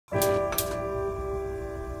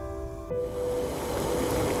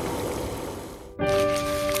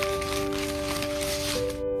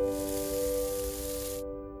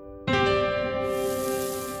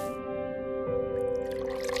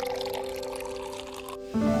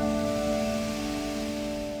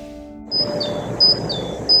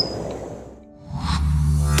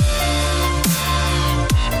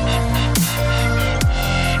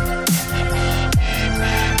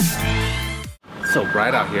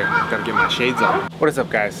bright out here. Gotta get my shades on. What is up,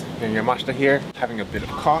 guys? Yamashita here, having a bit of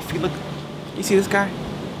coffee. Look, you see this guy?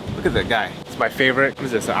 Look at that guy. It's my favorite. What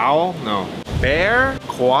is this, an owl? No. Bear?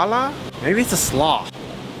 Koala? Maybe it's a sloth.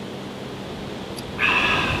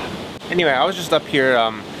 Anyway, I was just up here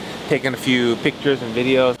taking a few pictures and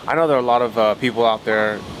videos. I know there are a lot of people out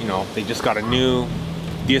there, you know, they just got a new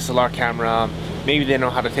DSLR camera. Maybe they know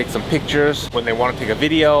how to take some pictures. When they want to take a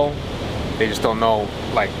video, they just don't know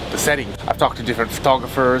like the settings. I've talked to different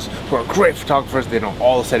photographers who are great photographers. They know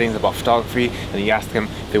all the settings about photography, and you ask them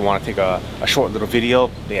if they want to take a short little video,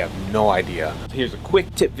 they have no idea. So here's a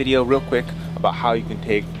quick tip video real quick about how you can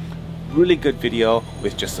take really good video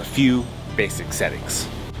with just a few basic settings.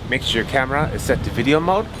 Make sure your camera is set to video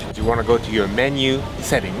mode. You want to go to your menu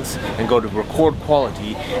settings and go to record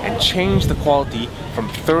quality and change the quality from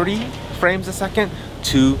 30 frames a second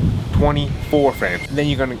to 24 frames. And then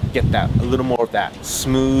you're gonna get that a little more of that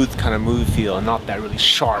smooth kind of movie feel and not that really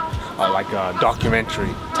sharp like a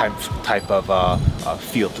documentary type of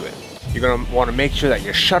feel to it. You're gonna want to make sure that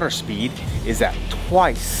your shutter speed is at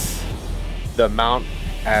twice the amount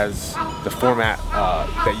as the format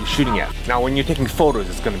that you're shooting at. Now when you're taking photos,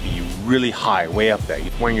 it's going to be really high, way up there.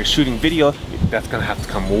 When you're shooting video, that's going to have to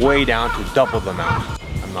come way down to double the amount.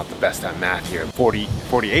 I'm not the best at math here.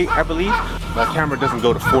 48 I believe. My camera doesn't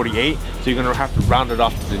go to 48, so you're going to have to round it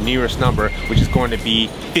off to the nearest number, which is going to be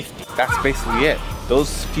 50. That's basically it.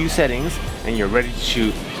 Those few settings and you're ready to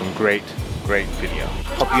shoot some great video.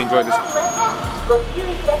 Hope you enjoyed this.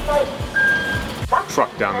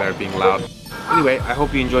 Truck down there being loud. Anyway, I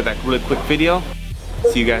hope you enjoyed that really quick video.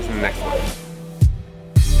 See you guys in the next one.